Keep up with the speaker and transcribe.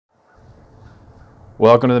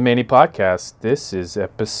Welcome to the MANNY podcast. This is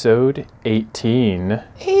episode 18.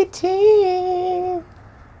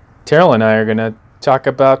 Terrel and I are going to talk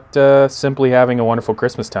about simply having a wonderful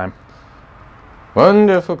Christmas time.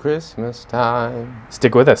 Wonderful Christmas time.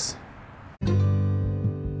 Stick with us.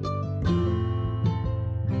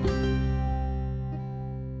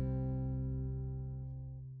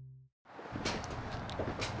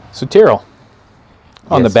 So Terrel,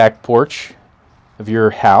 on the back porch of your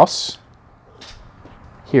house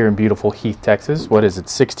here in beautiful Heath, Texas. What is it?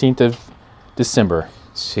 16th of December.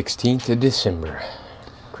 16th of December.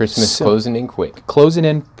 Christmas closing in quick. Closing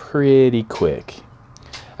in pretty quick.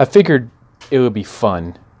 I figured it would be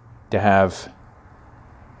fun to have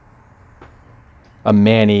a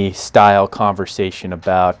MANNY style conversation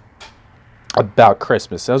about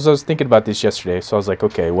Christmas. I was thinking about this yesterday, so I was like,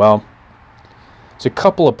 okay, well, there's a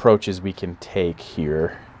couple approaches we can take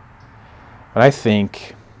here. But I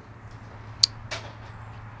think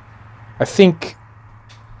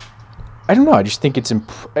I don't know. I just think I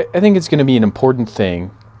think it's going to be an important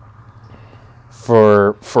thing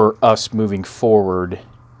for us moving forward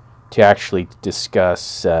to actually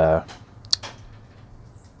discuss. I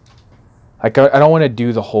don't want to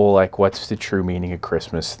do the whole what's the true meaning of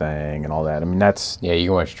Christmas thing and all that. I mean, that's you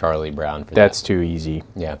can watch Charlie Brown for that. That's too easy.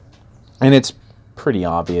 Yeah, and it's pretty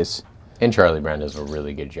obvious. And Charlie Brown does a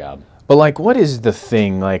really good job. But what is the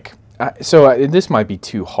thing? This might be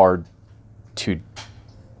too hard to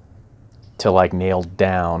nail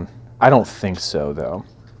down. I don't think so, though.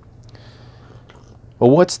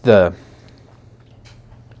 But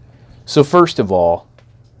so first of all,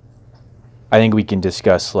 I think we can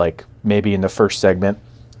discuss maybe in the first segment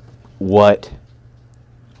is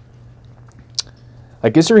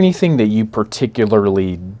there anything that you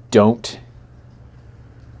particularly don't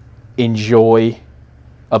enjoy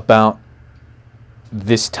about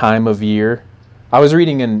this time of year? I was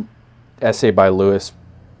reading an essay by Lewis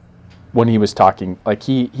when he was talking,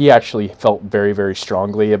 he actually felt very, very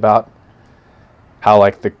strongly about how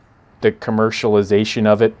the commercialization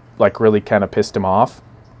of it really kind of pissed him off.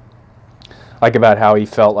 About how he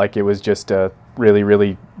felt it was just a really,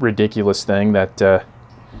 really ridiculous thing that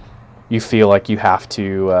you feel you have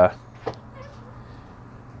to,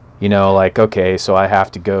 okay, so I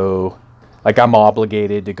have to go, I'm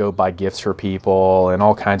obligated to go buy gifts for people and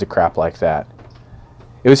all kinds of crap like that.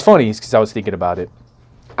 It was funny because I was thinking about it.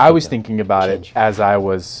 I was thinking about it as I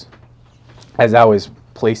was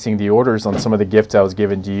placing the orders on some of the gifts I was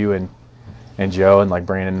giving to you and Joe and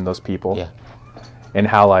Brandon and those people. Yeah. And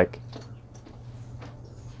how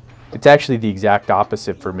it's actually the exact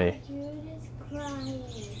opposite for me.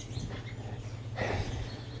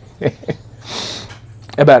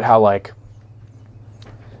 About how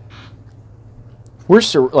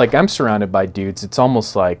I'm surrounded by dudes. It's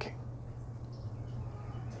almost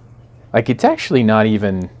it's actually not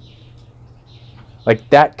even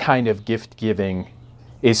that kind of gift giving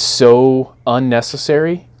is so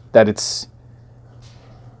unnecessary that it's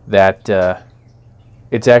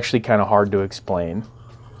actually kind of hard to explain.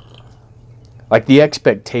 The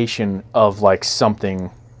expectation of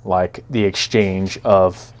something the exchange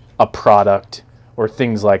of a product or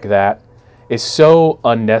things like that is so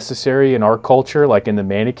unnecessary in our culture, in the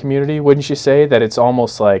MANNY community, wouldn't you say? That it's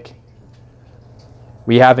almost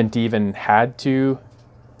we haven't even had to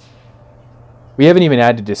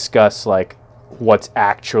discuss what's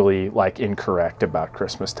actually incorrect about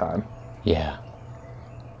Christmas time. Yeah.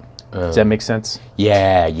 Does that make sense?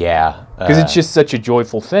 Yeah. Because it's just such a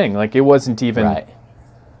joyful thing. It wasn't even right.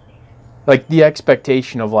 The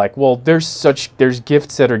expectation of there's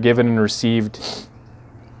gifts that are given and received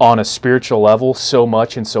on a spiritual level so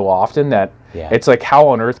much and so often that it's how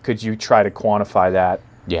on earth could you try to quantify that?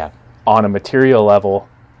 Yeah. On a material level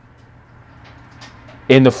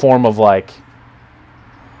in the form of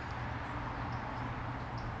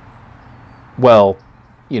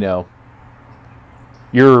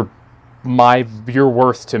your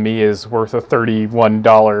worth to me is worth a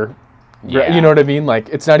 $31. Yeah. You know what I mean?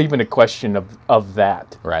 It's not even a question of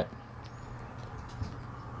that. Right.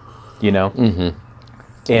 Mm-hmm.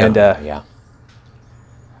 And yeah.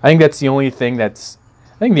 I think that's the only thing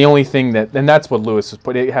and that's what Lewis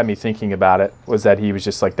was it had me thinking about it, was that he was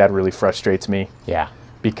just that really frustrates me. Yeah.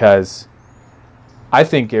 Because I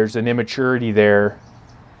think there's an immaturity there,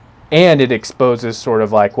 and it exposes sort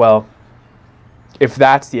of well, if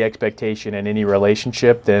that's the expectation in any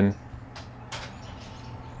relationship, then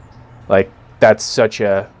that's such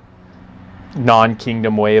a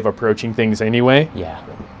non-kingdom way of approaching things anyway. Yeah.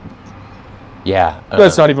 Yeah.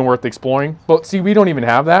 That's not even worth exploring. But see, we don't even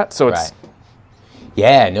have that, so it's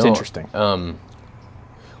Yeah, no. It's interesting.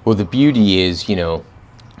 Well, the beauty is,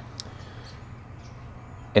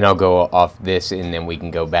 and I'll go off this, and then we can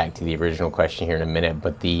go back to the original question here in a minute.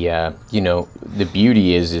 But the the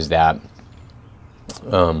beauty is that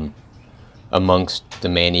amongst the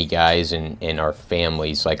Manny guys and our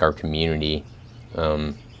families, like our community,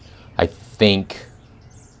 I think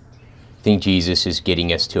Jesus is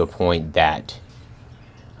getting us to a point that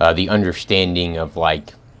the understanding of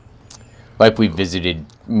like we visited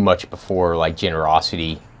much before, like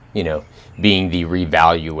generosity, being the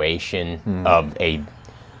revaluation of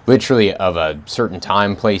literally of a certain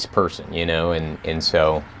time, place, person, and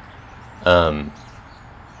so,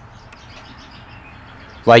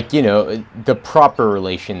 the proper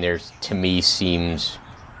relation there to me seems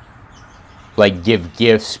like give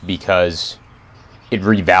gifts because it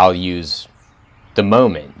revalues the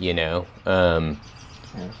moment, and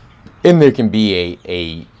there can be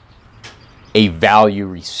a value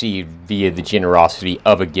received via the generosity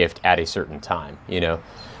of a gift at a certain time,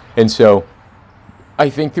 and so I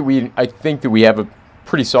think that we have a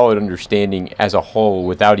pretty solid understanding as a whole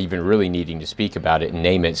without even really needing to speak about it and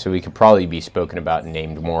name it. So we could probably be spoken about and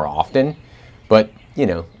named more often, but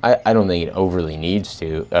I don't think it overly needs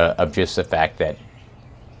to, of just the fact that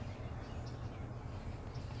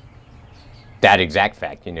exact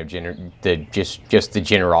fact, just the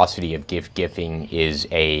generosity of gift giving is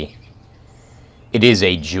a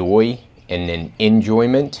joy and an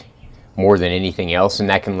enjoyment more than anything else, and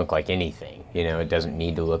that can look like anything. It doesn't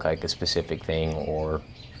need to look like a specific thing or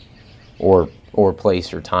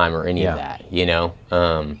place or time or any of that.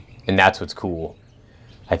 And that's what's cool,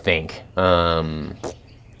 I think.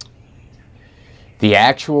 The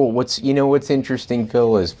actual what's interesting,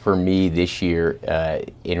 Phil, is for me this year,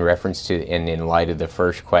 in reference to and in light of the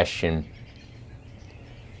first question,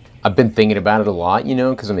 I've been thinking about it a lot,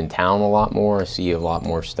 because I'm in town a lot more. I see a lot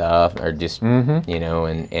more stuff, or just, and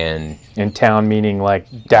in town meaning like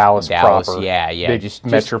Dallas proper. Yeah, big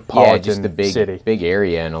metropolitan just the city, big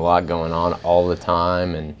area, and a lot going on all the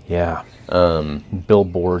time, and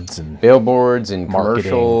billboards and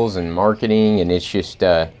commercials and marketing, and it's just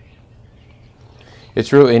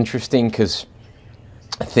it's real interesting because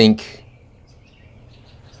I think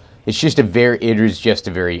it is just a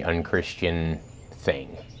very unchristian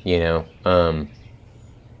thing. And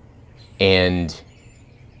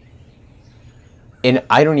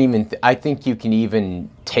I don't even, I think you can even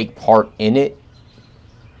take part in it,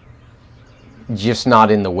 just not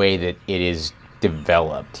in the way that it is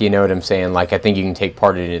developed. You know what I'm saying? Like, I think you can take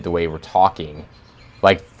part in it the way we're talking,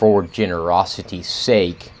 like for generosity's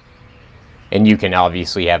sake, and you can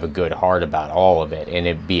obviously have a good heart about all of it, and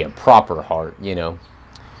it be a proper heart,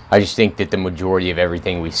 I just think that the majority of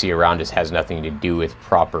everything we see around us has nothing to do with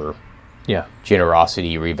proper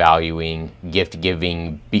generosity, revaluing, gift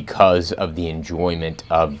giving because of the enjoyment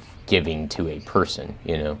of giving to a person,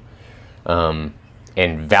 and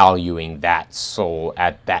valuing that soul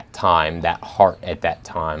at that time, that heart at that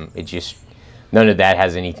time. It just, none of that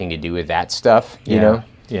has anything to do with that stuff,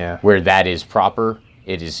 Yeah. Where that is proper,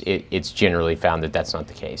 it's generally found that that's not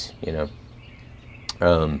the case,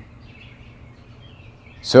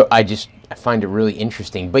 So I find it really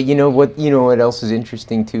interesting. But you know what else is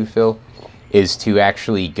interesting too, Phil? Is to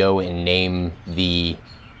actually go and name the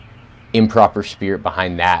improper spirit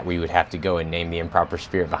behind that. We would have to go and name the improper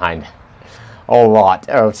spirit behind a lot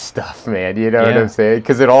of stuff, man. You know what I'm saying?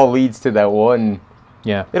 Because it all leads to that one.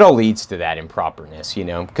 Yeah. It all leads to that improperness,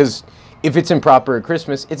 Because if it's improper at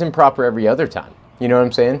Christmas, it's improper every other time. You know what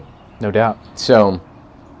I'm saying? No doubt. So.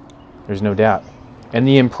 There's no doubt. And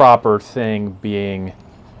the improper thing being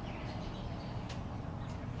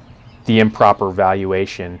the improper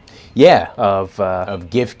valuation of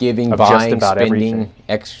gift giving, of buying, just about spending,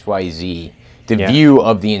 everything. XYZ, the view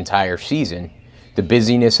of the entire season, the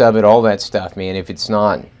busyness of it, all that stuff, man. If it's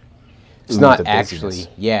not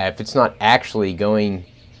actually going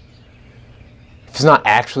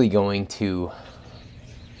to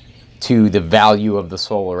the value of the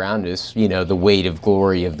soul around us, the weight of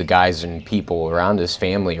glory of the guys and people around us,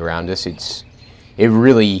 family around us, it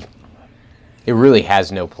really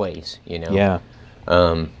has no place, Yeah.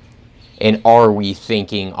 And are we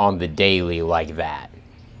thinking on the daily like that,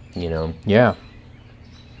 Yeah.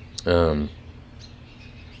 Because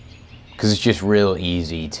it's just real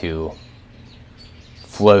easy to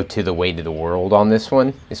float to the weight of the world on this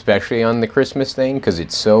one, especially on the Christmas thing, because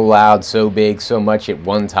it's so loud, so big, so much at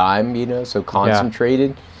one time, so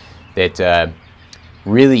concentrated, that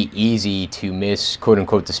really easy to miss, quote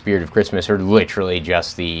unquote, the spirit of Christmas, or literally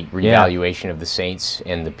just the revaluation of the saints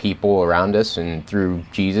and the people around us, and through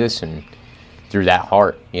Jesus and through that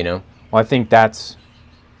heart, Well, I think that's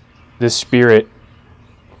the spirit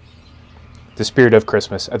of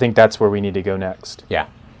Christmas. I think that's where we need to go next. Yeah.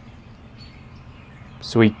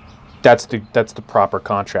 So that's the proper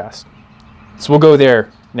contrast. So we'll go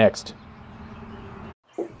there next.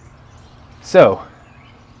 So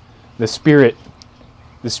the spirit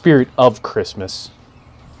of Christmas.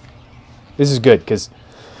 This is good because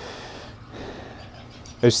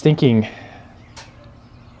I was thinking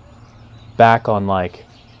back on like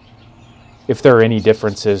if there are any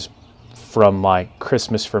differences from like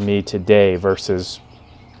Christmas for me today versus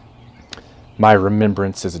my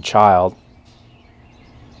remembrance as a child.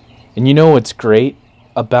 And you know what's great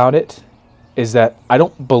about it is that I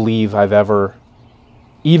don't believe I've ever,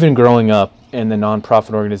 even growing up in the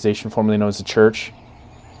nonprofit organization formerly known as the church,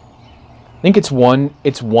 I think it's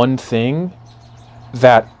one thing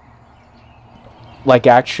that, like,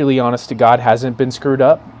 actually, honest to God, hasn't been screwed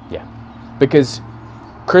up. Yeah. Because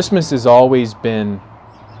Christmas has always been,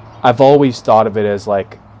 I've always thought of it as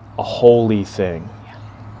like a holy thing.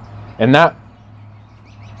 And that,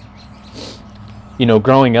 you know,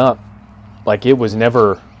 growing up, like it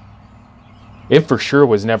for sure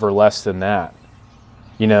was never less than that.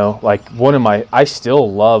 You know, like I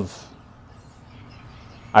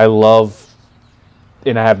love,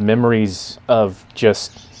 and I have memories of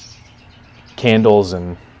just candles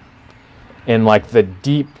and like the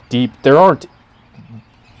deep, there aren't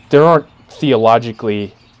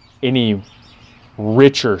theologically any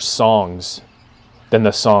richer songs than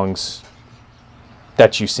the songs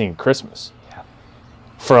that you sing at Christmas. Yeah.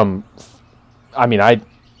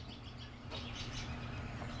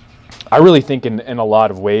 I really think in a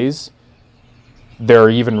lot of ways they're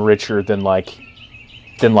even richer than like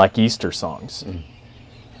Easter songs,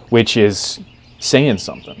 which is saying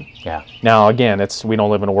something. Yeah. Now again, we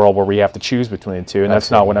don't live in a world where we have to choose between the two, and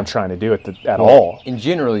that's not what I'm trying to do at all. And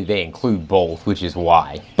generally they include both, which is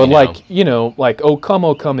why. But like "O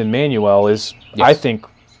Come Emmanuel" is, yes, I think,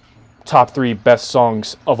 top 3 best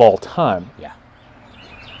songs of all time. Yeah.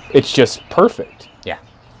 It's just perfect. Yeah.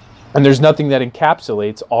 And there's nothing that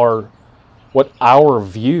encapsulates what our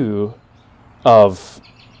view of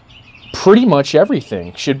pretty much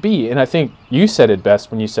everything should be. And I think you said it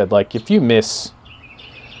best when you said, like, if you miss,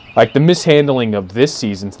 like, the mishandling of this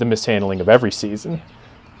season's the mishandling of every season.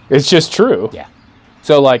 It's just true. Yeah.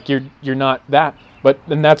 So like you're not that, but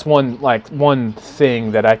then that's one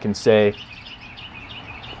thing that I can say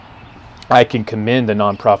I can commend the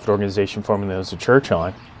nonprofit organization formerly known as the church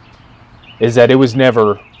on, is that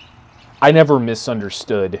I never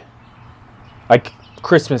misunderstood. Like,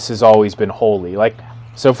 Christmas has always been holy. Like,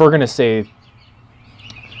 so if we're going to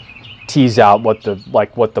tease out what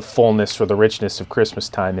the fullness or the richness of Christmas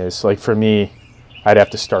time is, like, for me, I'd have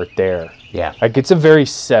to start there. Yeah. Like, it's a very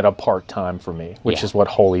set apart time for me, which is what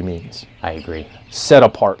holy means. I agree. Set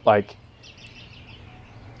apart. Like,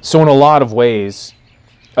 so in a lot of ways,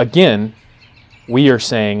 again, we are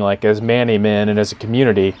saying, like, as MANNY men and as a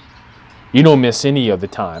community, you don't miss any of the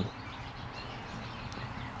time.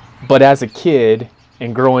 But as a kid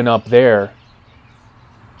and growing up there,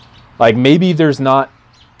 like, maybe there's not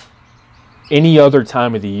any other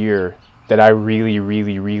time of the year that I really,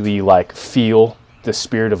 really, really, like, feel the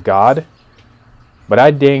Spirit of God, but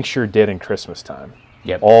I dang sure did in Christmas time.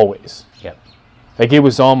 Yep. Always. Yep. Like, it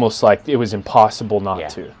was almost like it was impossible not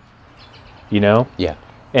to. You know? Yeah.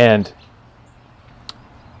 And,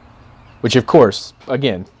 which, of course,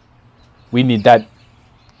 again, we need that.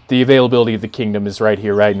 The availability of the kingdom is right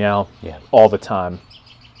here, right now, all the time,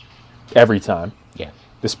 every time. Yeah.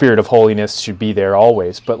 The Spirit of holiness should be there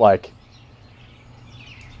always, but, like,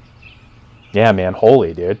 yeah, man,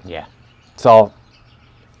 holy, dude. Yeah.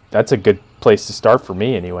 That's a good place to start for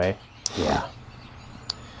me anyway. Yeah.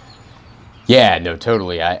 Yeah, no,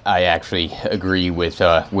 totally. I actually agree with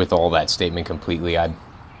all that statement completely.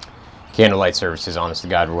 Candlelight services, honest to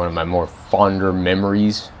God, were one of my more fonder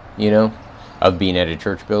memories, you know, of being at a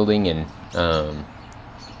church building and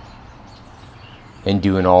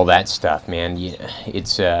doing all that stuff, man.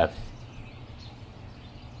 It's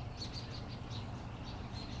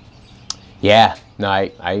yeah, no,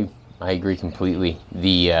 I agree completely.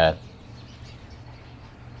 It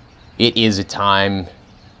is a time.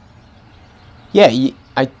 Yeah,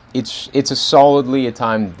 it's solidly a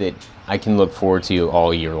time that I can look forward to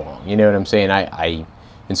all year long. You know what I'm saying?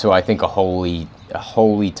 And so I think a holy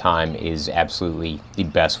time is absolutely the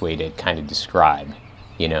best way to kind of describe,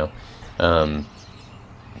 you know.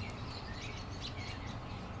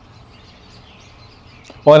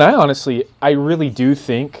 Well, and I really do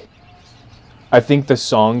think, I think the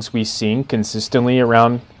songs we sing consistently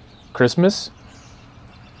around Christmas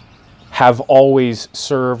have always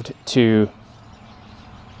served to,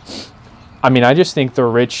 I mean, I just think the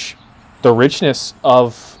richness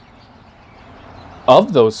of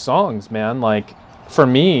those songs, man, like, for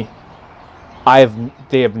me,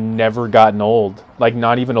 they have never gotten old, like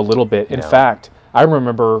not even a little bit. In fact, I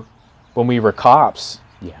remember when we were cops,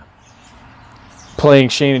 playing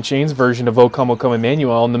Shane and Shane's version of "O Come,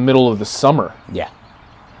 Emmanuel" in the middle of the summer. Yeah.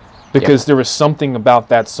 Because there was something about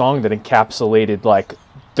that song that encapsulated like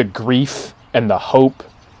the grief and the hope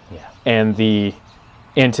and the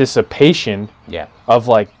anticipation of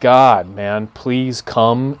like, God, man, please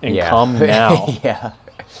come and come now.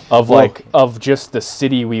 Of just the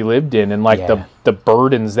city we lived in and like the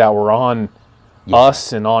burdens that were on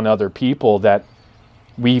us and on other people that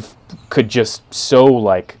we could just so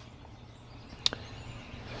like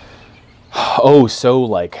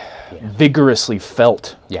vigorously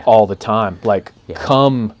felt all the time. Like,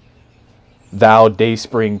 come, thou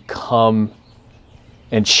dayspring, come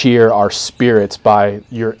and cheer our spirits by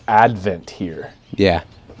your advent here. Yeah.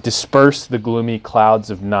 Disperse the gloomy clouds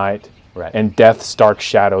of night and death's dark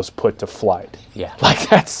shadows put to flight. Yeah. Like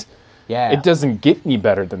that's, it doesn't get any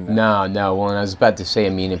better than that. No. Well, and I was about to say, I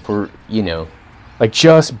mean, if we're, like,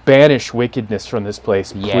 just banish wickedness from this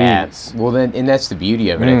place, please. Well, then, and that's the beauty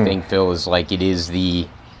of it, I think, Phil, is like it is the,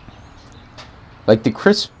 like the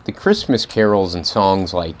Christmas carols and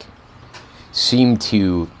songs, like, seem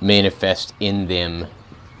to manifest in them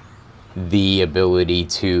the ability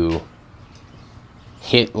to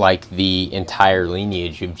hit, like, the entire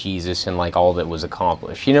lineage of Jesus and, like, all that was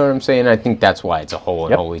accomplished. You know what I'm saying? I think that's why it's a whole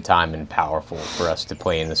and holy time and powerful for us to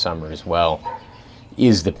play in the summer as well,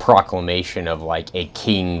 is the proclamation of, like, a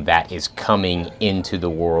king that is coming into the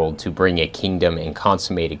world to bring a kingdom and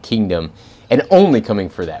consummate a kingdom, and only coming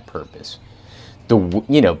for that purpose.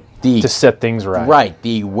 To set things right. Right.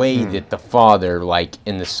 The way that the Father, like,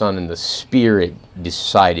 and the Son and the Spirit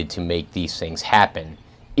decided to make these things happen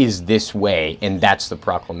is this way, and that's the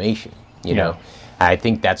proclamation, you know? I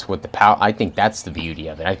think that's what I think that's the beauty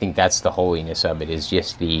of it. I think that's the holiness of it, is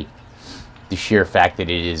just the sheer fact that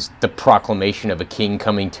it is the proclamation of a king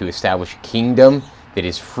coming to establish a kingdom that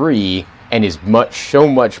is free and is so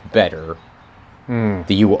much better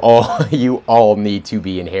that you all need to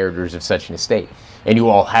be inheritors of such an estate. And you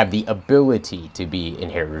all have the ability to be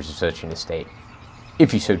inheritors of such an estate,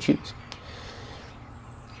 if you so choose.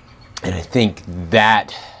 And I think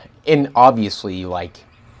that, and obviously, like,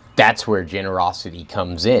 that's where generosity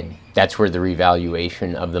comes in. That's where the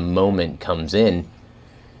revaluation of the moment comes in,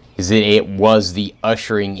 is that it was the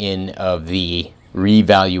ushering in of the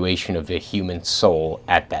revaluation of the human soul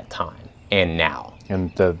at that time and now.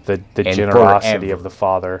 And the generosity of the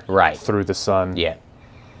Father through the Son. Yeah.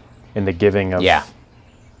 And the giving of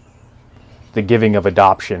the giving of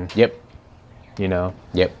adoption. Yep. You know?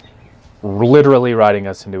 Yep. Literally writing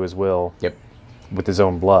us into his will. Yep. With his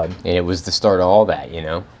own blood. And it was the start of all that, you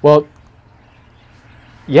know? Well,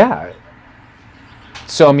 yeah.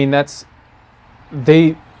 So, I mean,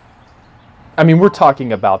 we're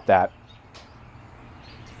talking about that.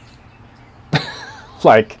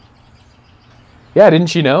 Like, yeah,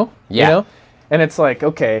 didn't you know? Yeah. You know? And it's like,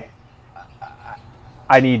 okay,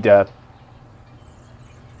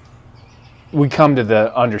 we come to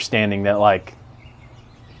the understanding that, like,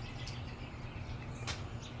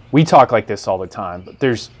 we talk like this all the time, but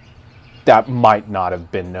that might not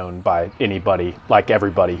have been known by anybody, like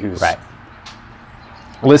everybody who's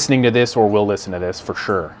listening to this or will listen to this for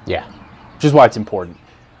sure. Yeah. Which is why it's important.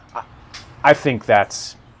 I think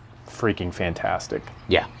that's freaking fantastic.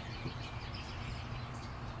 Yeah.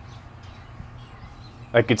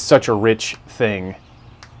 Like, it's such a rich thing,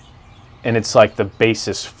 and it's like the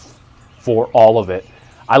basis for all of it.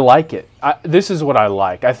 I like it. This is what I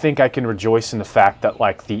like. I think I can rejoice in the fact that,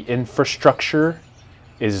 like, the infrastructure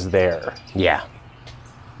is there. Yeah.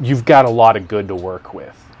 You've got a lot of good to work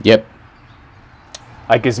with. Yep.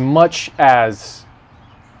 Like, as much as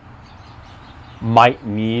might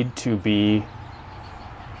need to be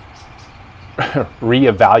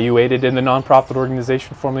reevaluated in the nonprofit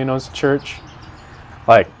organization formerly known as the church,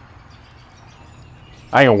 like,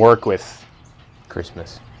 I can work with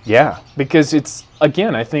Christmas. Yeah, because it's,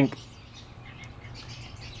 again, I think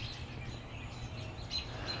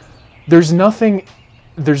there's no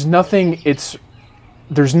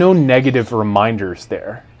negative reminders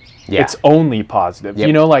there. Yeah. It's only positive. Yep.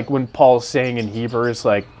 You know, like when Paul's saying in Hebrews,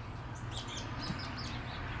 like,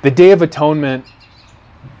 the Day of Atonement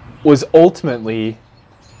was ultimately,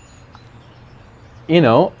 you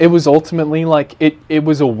know, it was ultimately like, it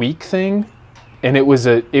was a weak thing, and it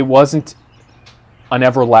wasn't an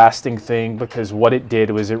everlasting thing, because what it did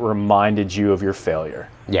was it reminded you of your failure.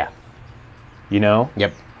 Yeah. You know?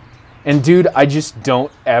 Yep. And dude, I just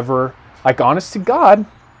don't ever, like, honest to God,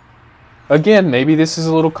 again, maybe this is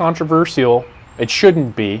a little controversial, It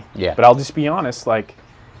shouldn't be. Yeah. But I'll just be honest, like,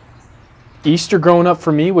 Easter growing up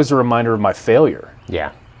for me was a reminder of my failure.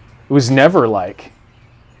 Yeah. It was never like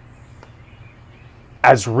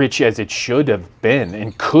as rich as it should have been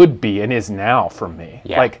and could be and is now for me.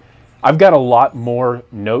 Yeah. Like, I've got a lot more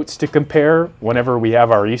notes to compare whenever we have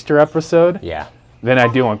our Easter episode Yeah. than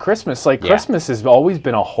I do on Christmas. Like, Yeah. Christmas has always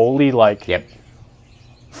been a holy, like, Yep.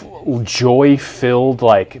 joy-filled,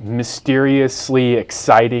 like, mysteriously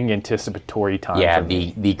exciting, anticipatory time Yeah, for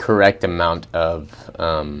me. the correct amount of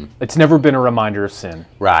It's never been a reminder of sin.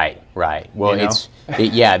 right. Well, You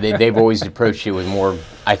know? they've always approached it with more,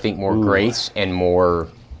 I think, more grace and more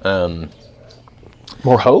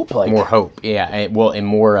More hope? Like, more hope. Yeah, and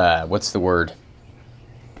more what's the word?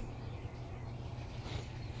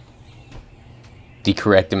 The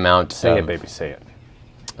correct amount say of it, baby, say it.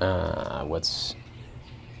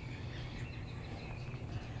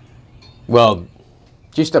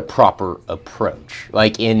 Just a proper approach,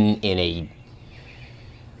 like in a,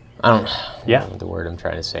 I don't know what the word I'm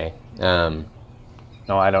trying to say. No,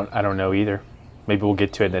 I don't know either. Maybe we'll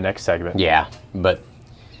get to it in the next segment. Yeah, but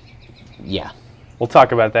yeah. We'll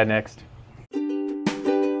talk about that next.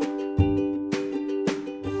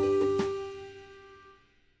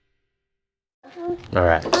 All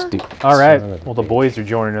right, let's do. All right. Well, the boys are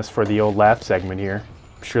joining us for the old laugh segment here.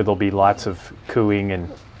 I'm sure there'll be lots of cooing and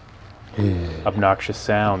obnoxious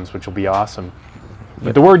sounds, which will be awesome.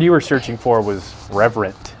 But the word you were searching for was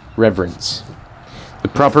reverent. Reverence. The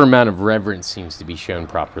proper amount of reverence seems to be shown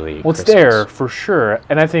properly at Well, it's Christmas. there for sure.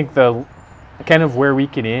 And I think the kind of where we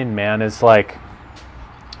can end, man, is like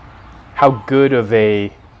how good of a,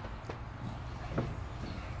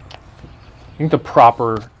 I think the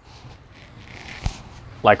proper,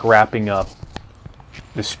 like, wrapping up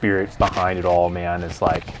the spirit behind it all, man, is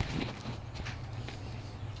like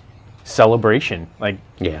celebration. Like,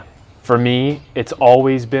 Yeah. for me, it's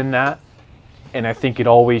always been that, and I think it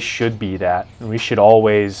always should be that. And we should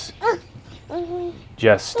always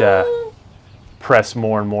just press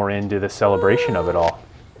more and more into the celebration of it all.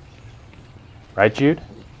 Right, Jude?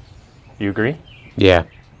 You agree? Yeah.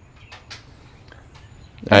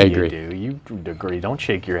 I agree. You do. You agree. Don't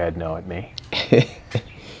shake your head no at me.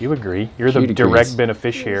 You agree. You're the Jude direct agrees.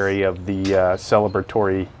 beneficiary of the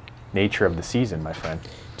celebratory nature of the season, my friend.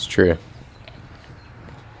 It's true.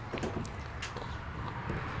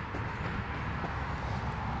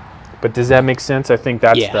 But does that make sense? I think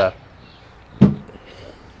that's Yeah.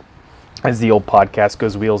 as the old podcast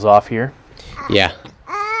goes wheels off here. Yeah.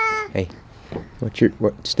 Hey,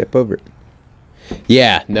 step over it.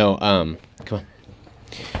 Yeah, no, come on.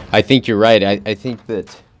 I think you're right. I think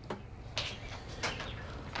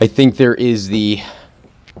there is the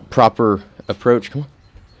proper approach. Come on.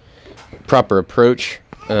 Proper approach,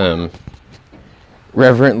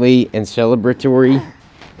 reverently and celebratory,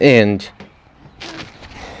 and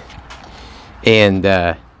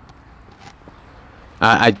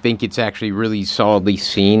I think it's actually really solidly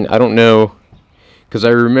seen. I don't know, because I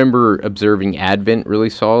remember observing Advent really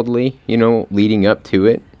solidly, leading up to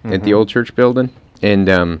it at the old church building.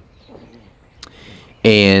 And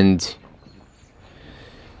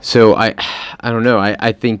so I don't know.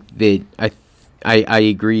 I think that I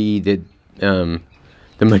agree that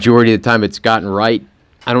the majority of the time it's gotten right.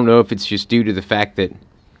 I don't know if it's just due to the fact that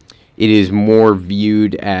it is more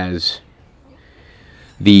viewed as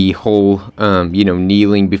the whole,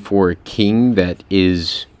 kneeling before a king that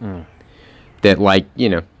is,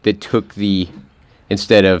 that took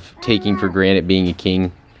instead of taking for granted being a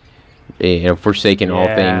king, forsaken all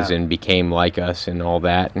things and became like us and all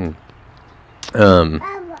that. And, but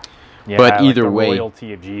like either the way,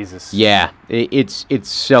 royalty of Jesus. yeah, it's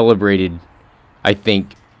celebrated, I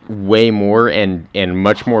think, way more and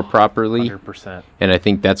much more properly. 100%. And I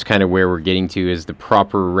think that's kind of where we're getting to, is the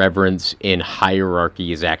proper reverence in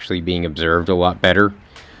hierarchy is actually being observed a lot better.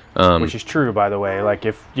 Which is true, by the way. Like,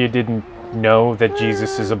 if you didn't know that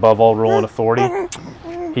Jesus is above all rule and authority,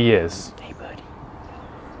 he is. Hey, buddy.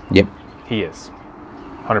 Yep. He is.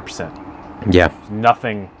 100%. Yeah.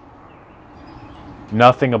 Nothing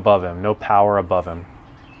above him. No power above him.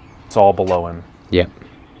 It's all below him. Yep.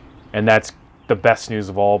 And that's the best news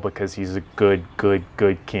of all, because he's a good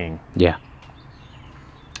king. Yeah.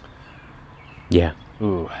 Yeah.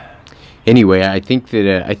 Ooh. Anyway, I think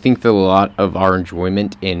that a lot of our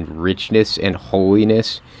enjoyment and richness and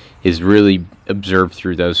holiness is really observed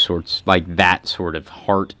through those sorts, like that sort of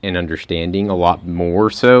heart and understanding, a lot more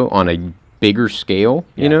so on a bigger scale,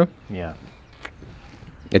 Yeah.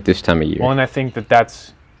 at this time of year. Well, and I think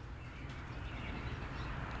that's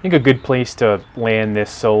a good place to land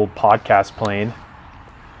this old podcast plane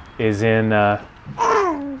is in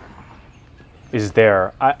is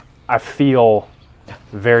there. I feel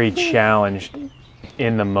very challenged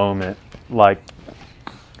in the moment, like,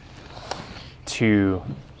 to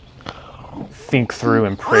think through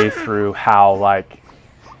and pray through how, like,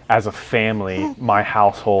 as a family, my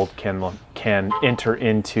household can enter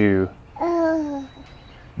into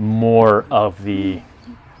more of the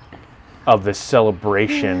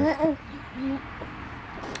celebration,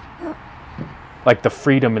 like the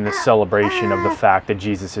freedom and the celebration of the fact that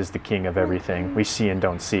Jesus is the King of everything we see and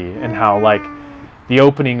don't see, and how, like, the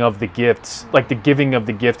opening of the gifts, like the giving of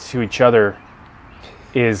the gifts to each other,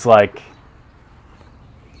 is like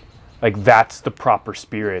that's the proper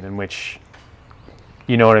spirit in which,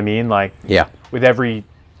 you know what I mean? Like, Yeah. with every,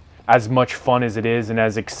 as much fun as it is and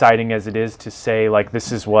as exciting as it is to say, like,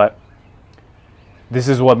 this is what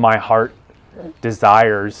my heart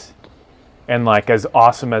desires, and, like, as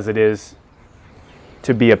awesome as it is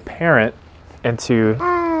to be a parent and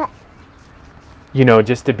to, you know,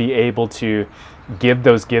 just to be able to give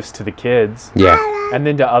those gifts to the kids, and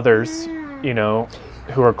then to others, you know,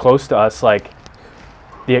 who are close to us. Like,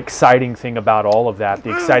 the exciting thing about all of that,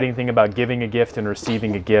 the exciting thing about giving a gift and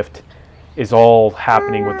receiving a gift, is all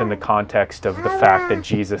happening within the context of the fact that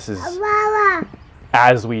Jesus is,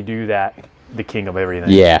 as we do that, the King of everything.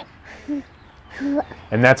 Yeah.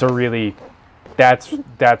 And that's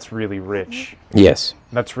that's really rich. Yes.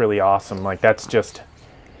 That's really awesome. Like, that is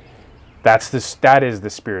the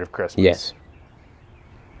spirit of Christmas. Yes.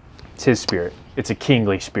 It's his spirit. It's a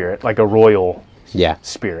kingly spirit, like a royal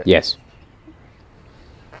spirit. Yes.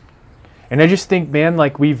 And I just think, man,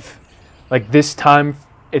 like, this time,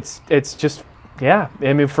 it's just, I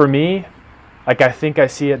mean, for me, like, I think I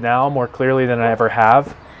see it now more clearly than I ever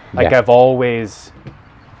have. Like, I've always,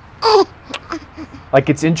 like,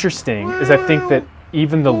 it's interesting, is I think that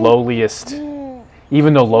even the lowliest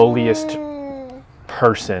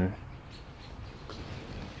person,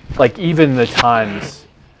 like, even the times,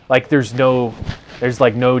 like, there's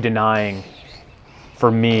like no denying,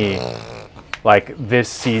 for me, like, this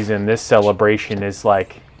season, this celebration is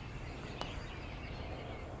like,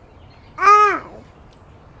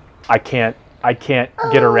 I can't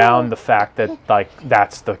get around the fact that, like,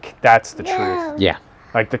 that's the truth. Yeah.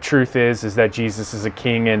 Like, the truth is that Jesus is a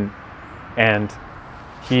king, and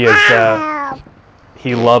he is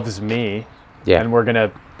he loves me. Yeah. And we're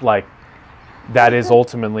gonna, like, that is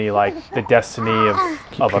ultimately, like, the destiny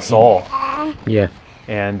of us all. Yeah.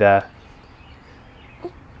 And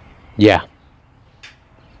Yeah.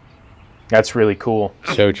 that's really cool.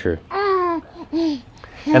 So true.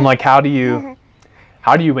 And, like, how do you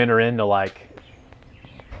enter into, like,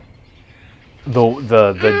 the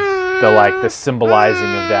like, the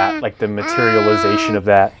symbolizing of that, like, the materialization of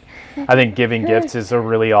that? I think giving gifts is a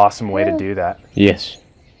really awesome way to do that. Yes.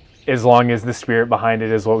 As long as the spirit behind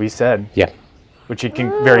it is what we said. Yeah. Which it can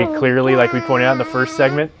very clearly, like we pointed out in the first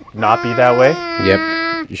segment, not be that way. Yep.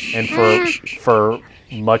 And for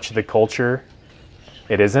much of the culture,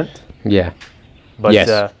 it isn't. Yeah. But,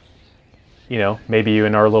 yes. You know, maybe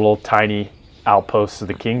in our little tiny outposts of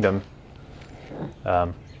the kingdom,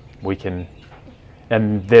 we can,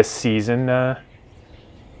 and this season,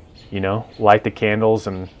 you know, light the candles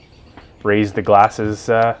and raise the glasses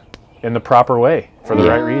in the proper way for the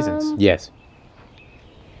right reasons. Yes.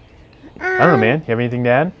 I don't know, man. You have anything to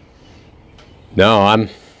add? No, I'm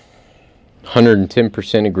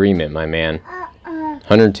 110% agreement, my man.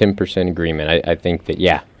 110% agreement. I think that,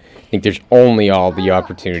 I think there's only all the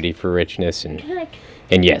opportunity for richness, and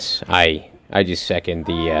yes, I just second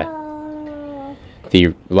the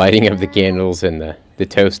lighting of the candles and the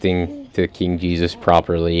toasting to King Jesus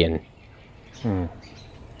properly, and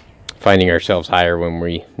finding ourselves higher when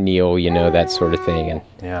we kneel, you know, that sort of thing. And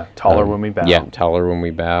taller when we bow. Yeah, taller when we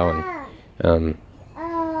bow, and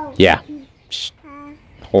just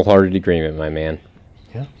wholehearted agreement, my man.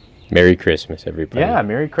 Yeah. Merry Christmas, everybody. Yeah,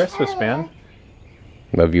 Merry Christmas, man.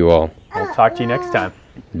 Love you all. We'll talk to you next time.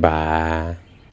 Bye.